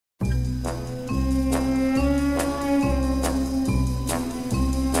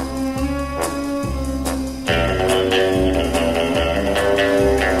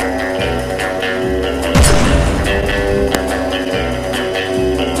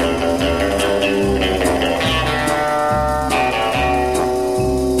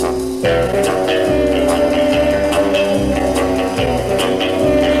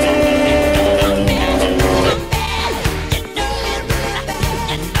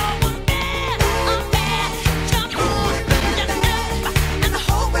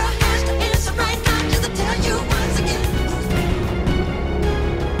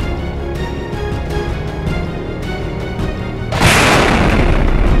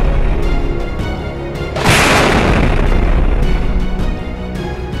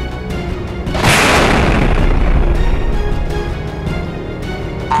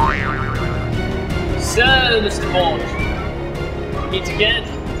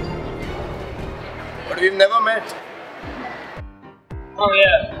but we've never met. Oh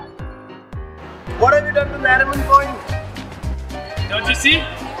yeah. What have you done to Nariman Point? Don't you see?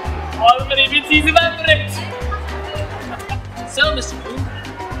 All the Arabian seas evaporate. So, Mr. Boond,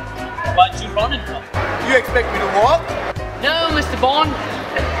 why'd you run and come? You expect me to walk? No, Mr. Bond.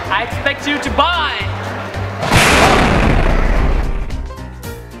 I expect you to buy.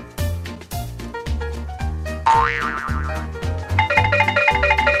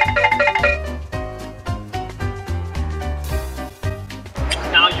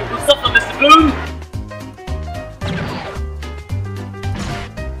 Now you will suffer, Mr. Boond.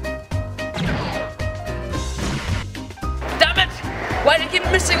 Damn it! Why do you keep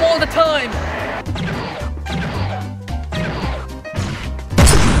missing all the time?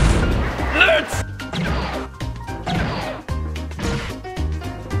 Let's!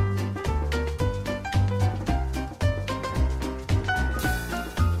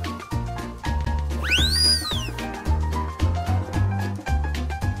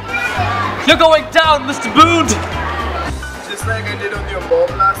 You're going down, Mr. Boond! Just like I did on your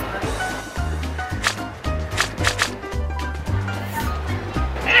bomb last